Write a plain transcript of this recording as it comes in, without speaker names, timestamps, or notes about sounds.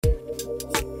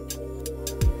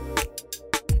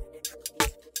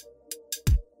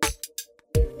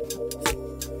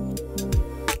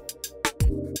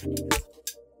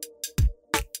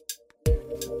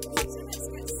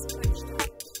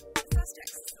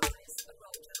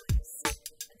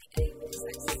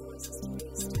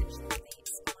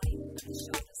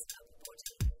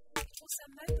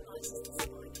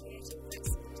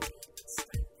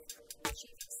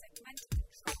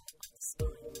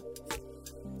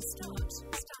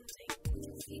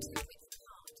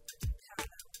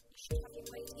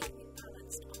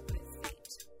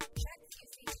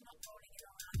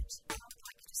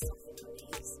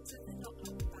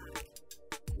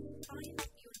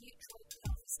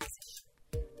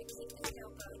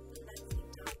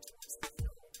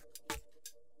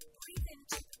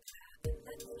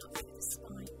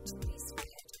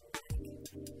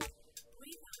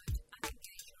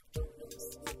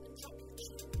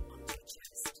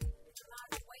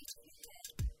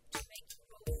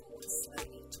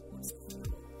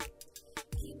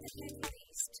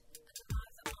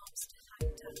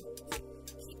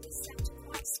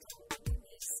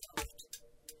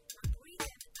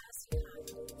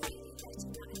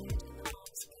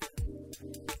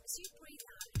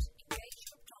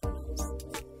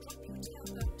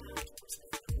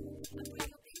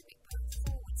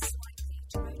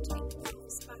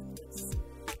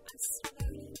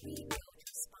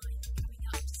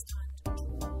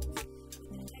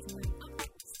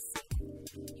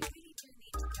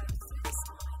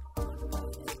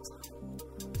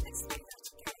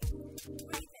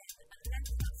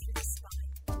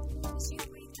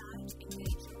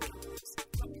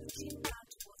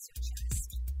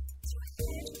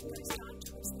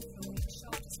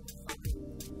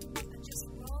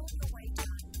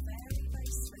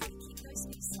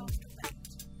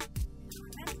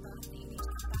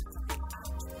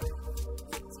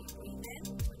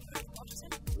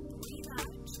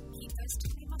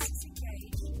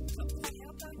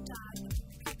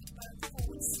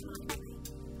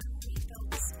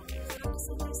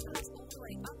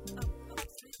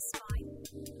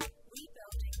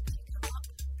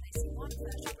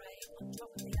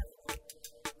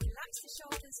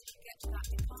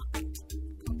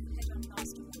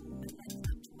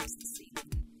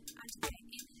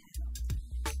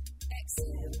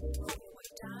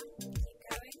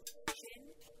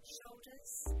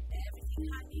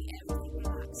hanging, everything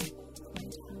relaxed all the way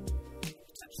down.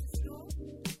 You touch the floor,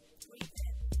 breathe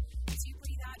in. As you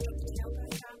breathe out, drop the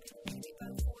tailbone down, bring the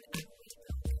bone forward and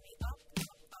rebuild. Coming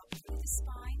up through the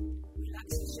spine. Relax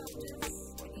your shoulders,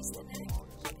 release the neck,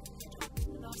 head up,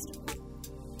 last one.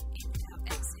 Inhale,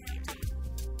 exhale,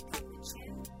 down the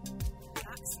chin,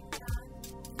 relaxing down,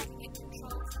 keeping it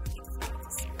controlled, keeping it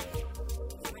flat.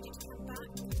 Ready to come back,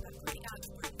 breathing out,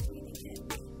 breathing in,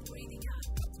 breathing out,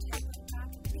 drop the tailbone back,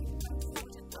 bring the bone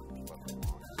forward and up, going up,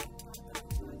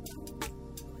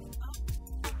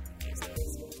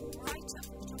 right up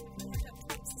the top of the head, up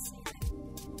towards the ceiling.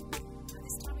 Now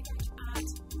this time we're going to add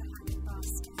the hanging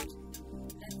basket.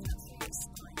 Lengthen up through your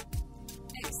spine.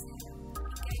 Exhale,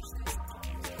 engage those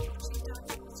arms, chin down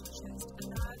towards your chest,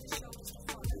 allow the shoulders to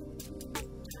follow.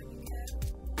 Down you go,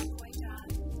 all the way down.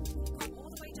 Go all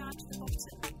the way down to the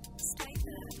bottom. Stay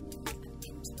there and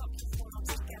interlock your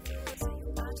forearms together. So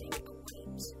you're adding a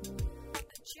weight.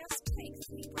 And just take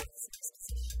 3 breaths in this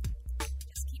position.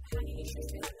 Just keep hanging. You should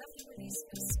feel a lovely release of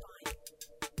your spine.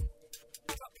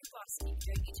 Drop your basket. You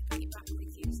don't need to bring it back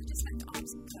with you. So just let the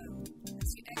arms go. As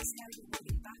you exhale, you're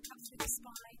moving back up through the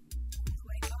spine. All the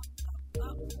way up.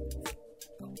 Got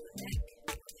your neck,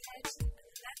 your head,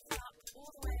 and lengthen up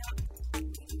all the way up.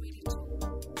 Really tall.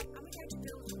 And we're going to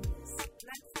build on this.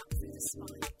 Lengthen up through the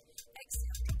spine.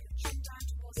 Exhale, drop your chin down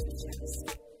towards your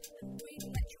chest. And really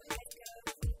let your head go.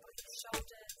 Fully by your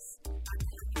shoulders. And the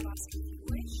hanging basket if you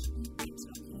wish.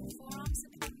 Interlocking your forearms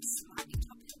and becoming slightly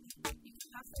top-heavy. You can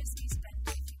have those knees bent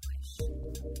if you wish.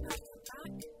 Now come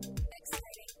back.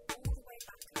 Exhaling all the way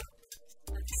back up.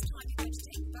 And this time you're going to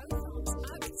take both arms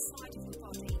out to the side of your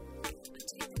body and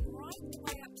take them right the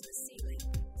way up to the ceiling.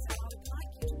 So I would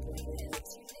like you to breathe in as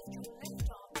you lift your left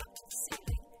arm up to the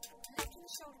ceiling, lifting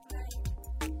the shoulder blade,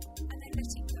 and then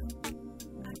letting go.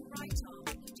 And right arm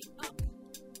lifting up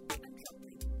and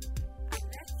dropping, and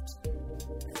left and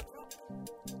drop,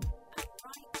 and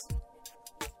right and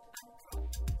drop.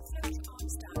 Float your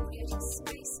arms down, creating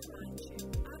space around you,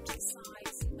 out to the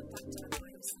sides and back down by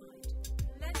your side.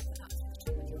 Lengthen up to the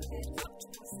top of your head, up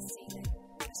towards the ceiling.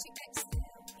 As you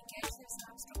exhale, engage those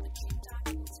abs, drop the chin down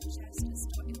towards your chest and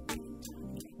start your breathing down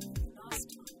again for the last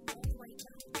time, all the way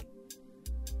down.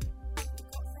 You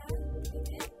got there,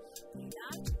 breathe in, breathe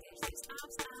out, engage those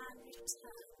abs and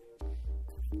return.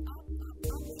 Coming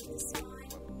up through the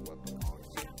spine,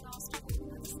 down last one.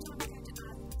 Now this time we're going to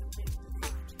add the rib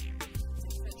blade. So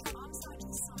float your arms out to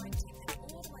the side, take them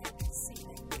all the way up to the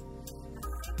ceiling.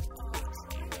 And think of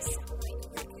trying to separate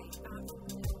your ribcage out from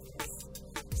the pelvis.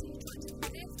 So you're trying to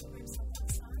lift the ribs on one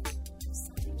side, left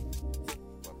side, and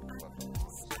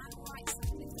reverse. And right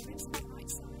side, lift the ribs on the right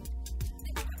side.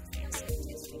 Think about 3 or 6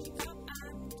 tips, reaching up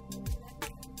and let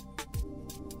go.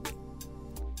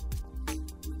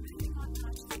 We're moving on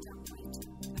now to the dumb weight.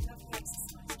 A lovely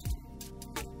exercise to do.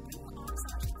 Bring your arms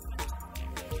out in front of you.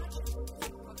 Imagine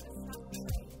you've got a flat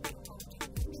tray, you're holding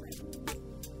the tray.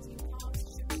 So your palms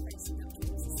should be facing up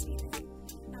towards the ceiling.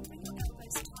 Now bring your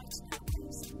elbows tight in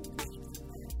elbows and keep them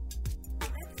there.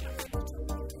 Lengthen up the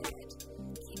top of your head.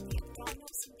 Keep the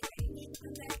abdominals engaged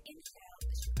and then inhale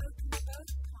as you open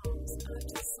both palms out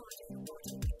to the side of your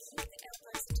body and keep the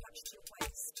elbows attached to your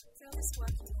waist. Feel this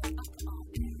work in your upper arm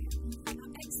area. Now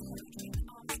exhale, bring the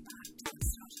arms back to the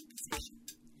starting position.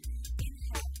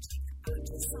 Inhale, take them out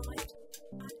to the side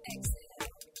and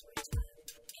exhale to return.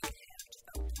 Inhale to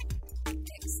open.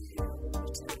 Exhale,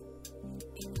 return.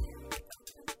 Inhale,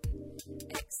 open.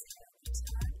 Exhale,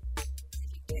 return. If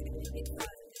you take it a little bit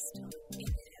further this time,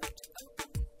 inhale to open.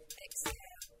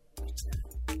 Exhale, return.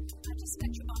 And just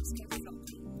let your arms go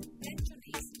floppy. Bend your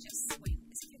knees and just swing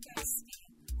as if you're going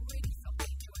skiing. Really floppy,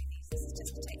 enjoy these. This is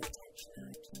just to take the tension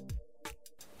out.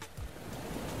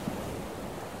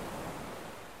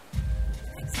 The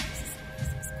next exercise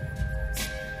is called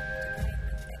Corkscrew. Again,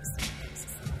 an excellent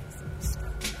exercise.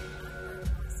 Stronger and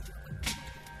mobilize your upper body.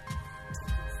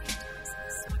 Take your feet out to the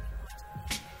slightly wider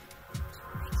knee.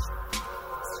 Make sure your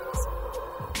posture is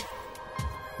forward.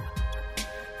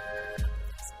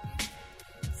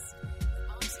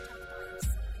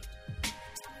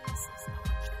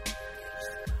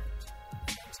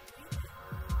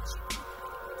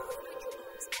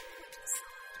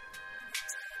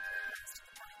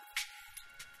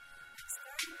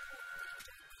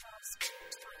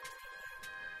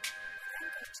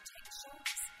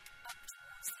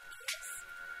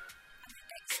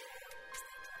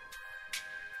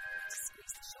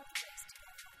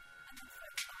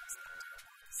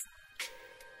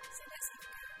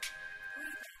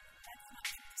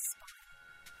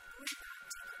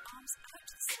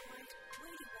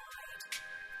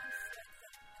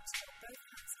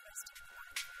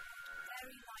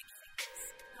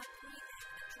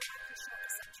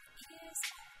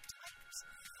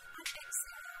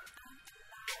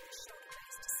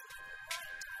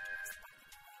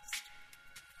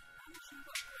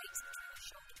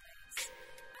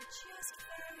 just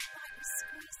very lightly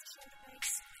squeeze the shoulder blades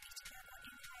slightly together,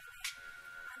 inhaling,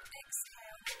 and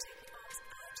exhale, and take your arms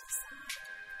out to the side,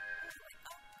 all the way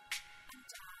up and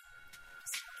down.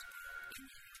 Start again,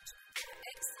 inhale,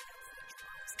 exhale, lift your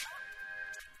arms up,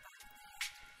 take the back of the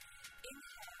head.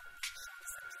 Inhale,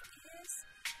 shoulders up to the ears,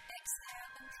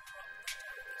 exhale, and drop them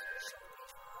down, making the shoulder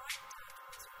blades right down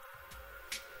towards your back.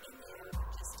 Inhale,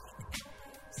 just take the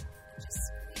elbows, and just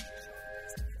squeeze your shoulder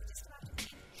blades together just about an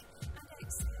inch, and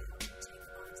exhale, take the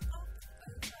arms up,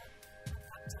 over, and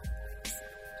back down by your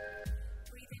side.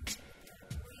 Breathe into it,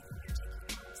 breathe in, take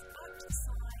your arms out to the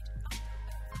side.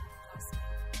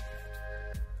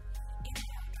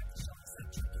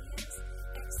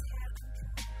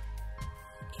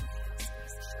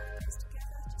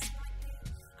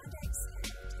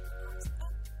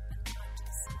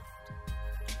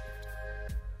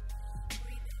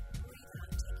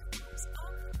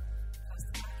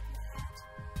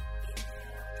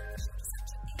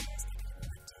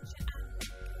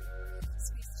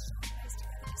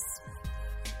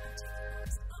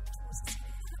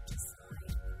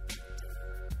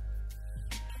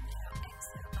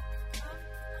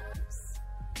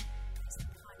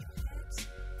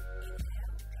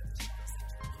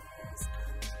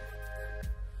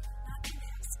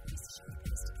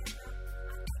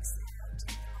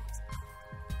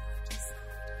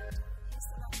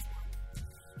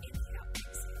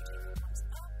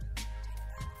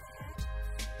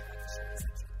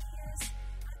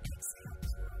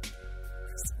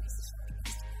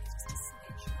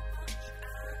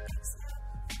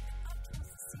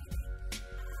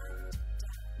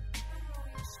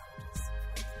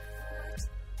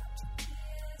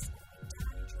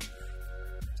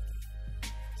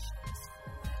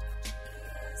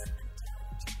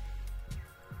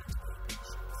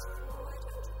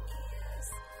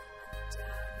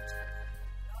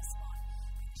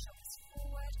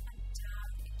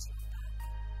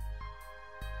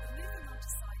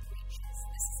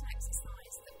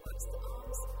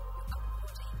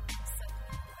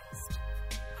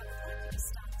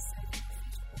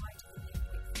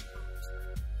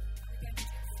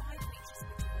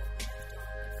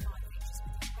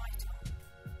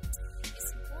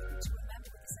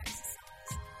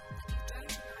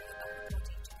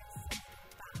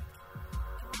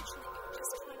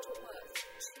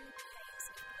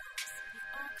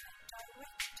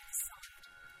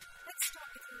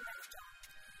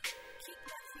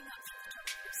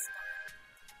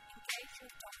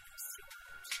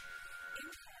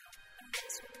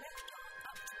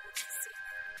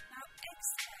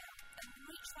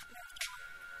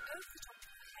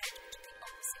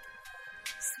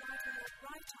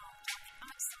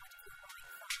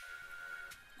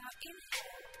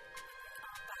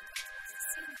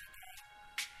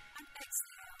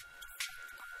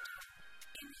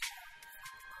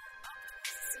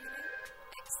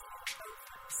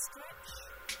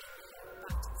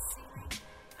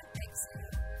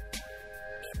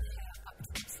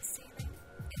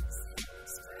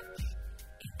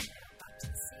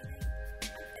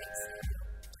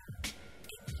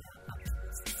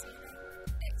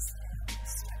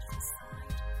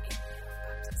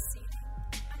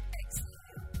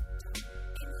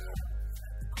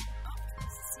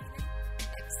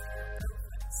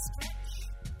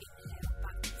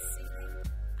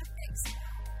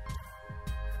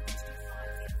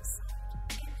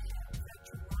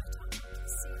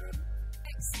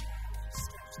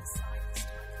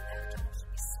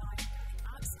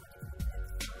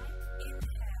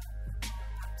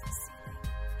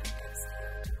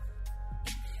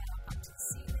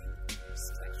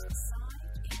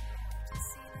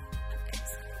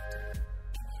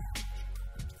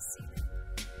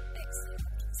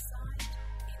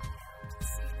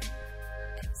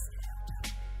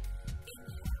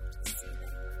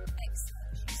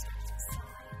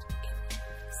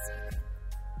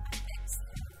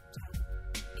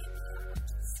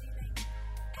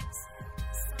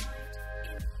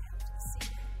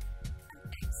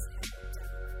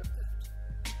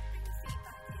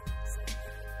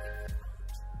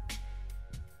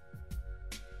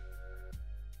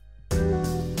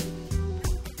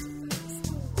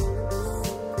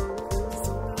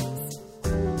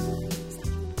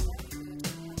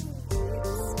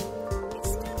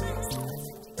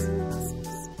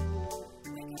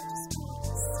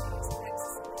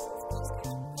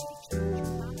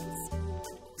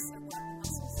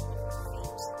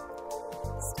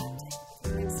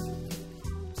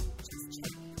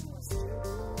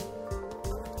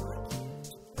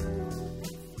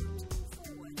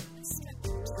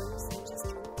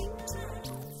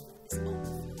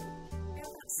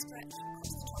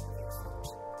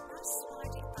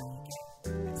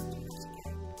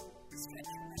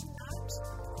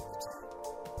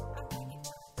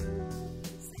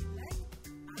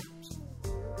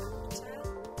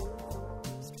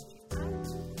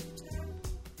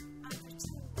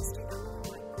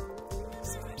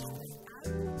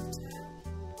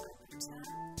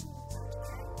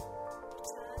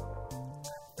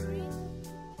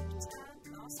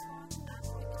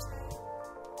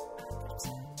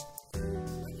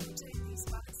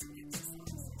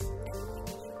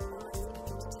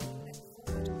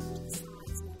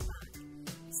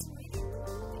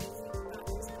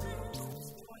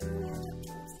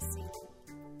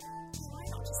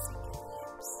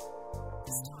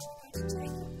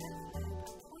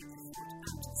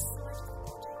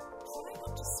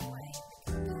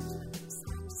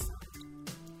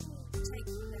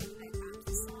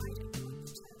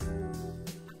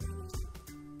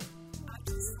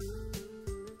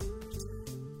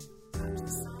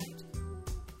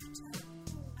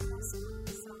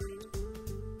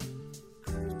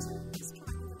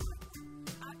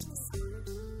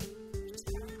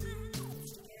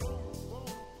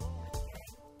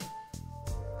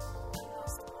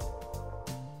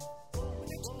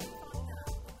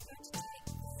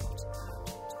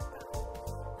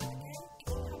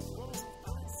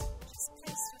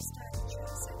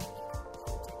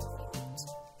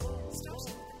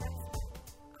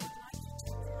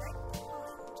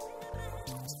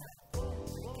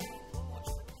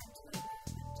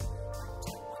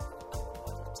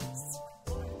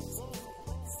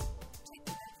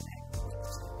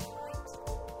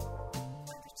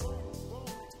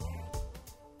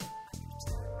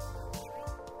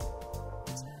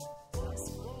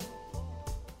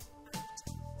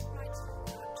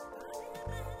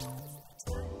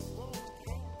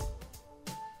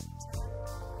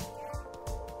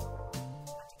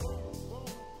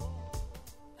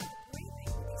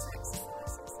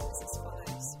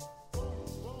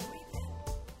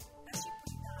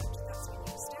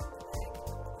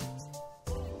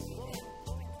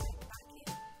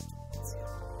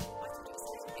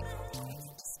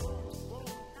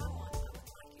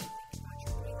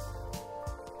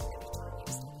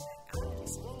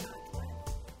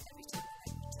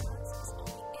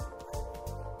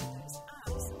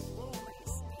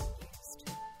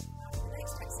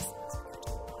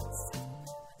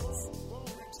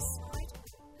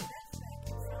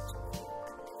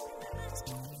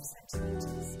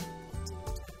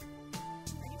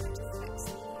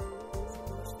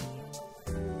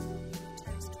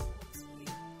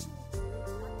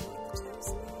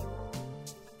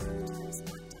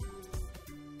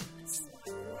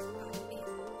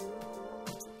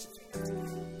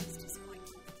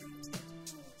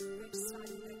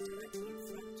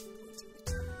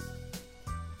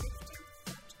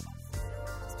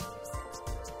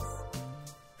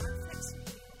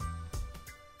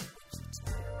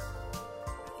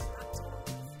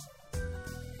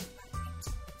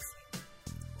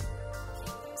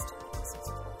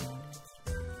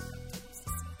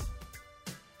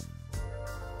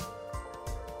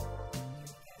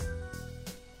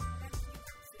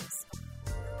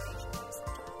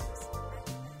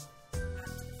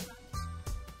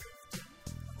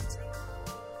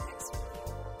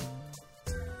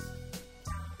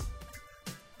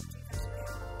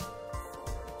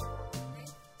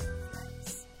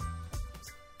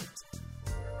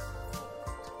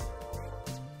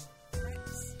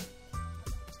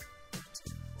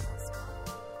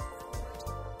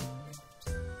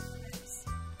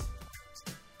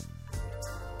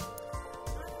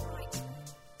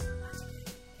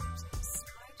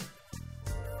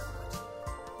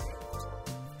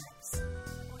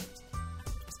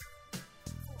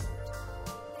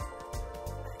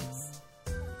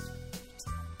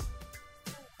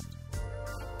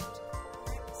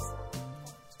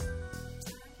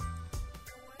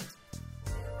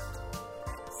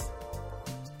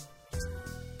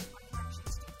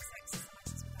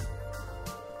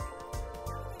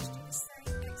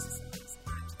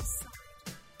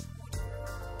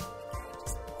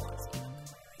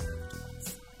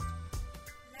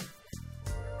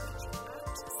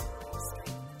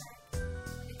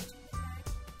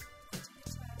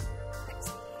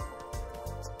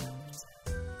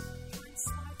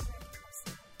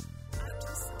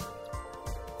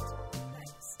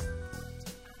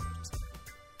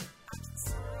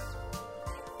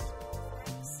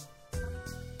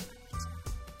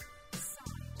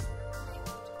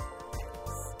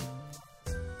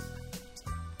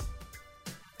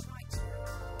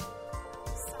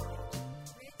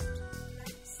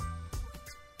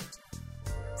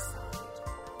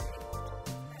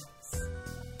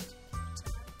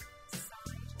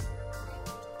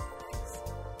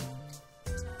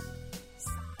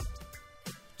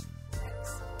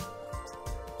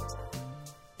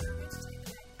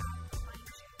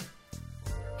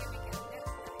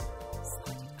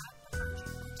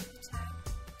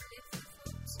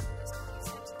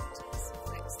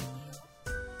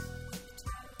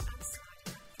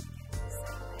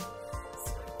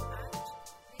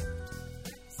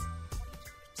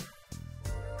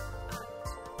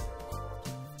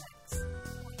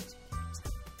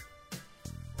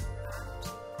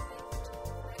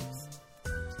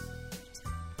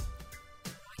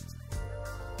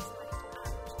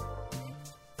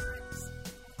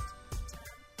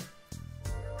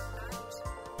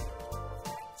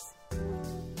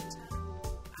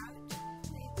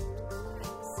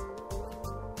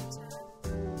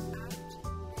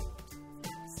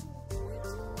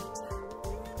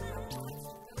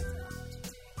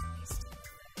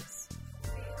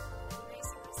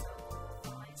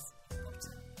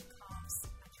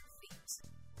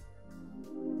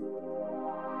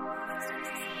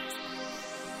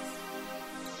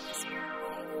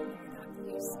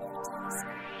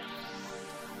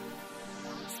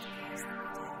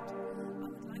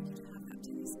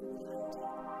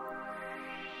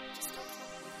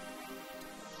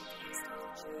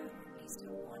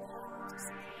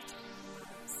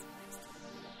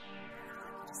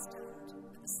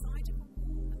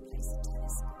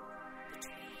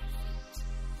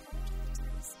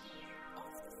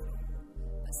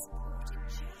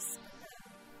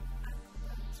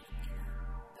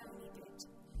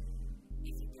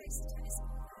 Release the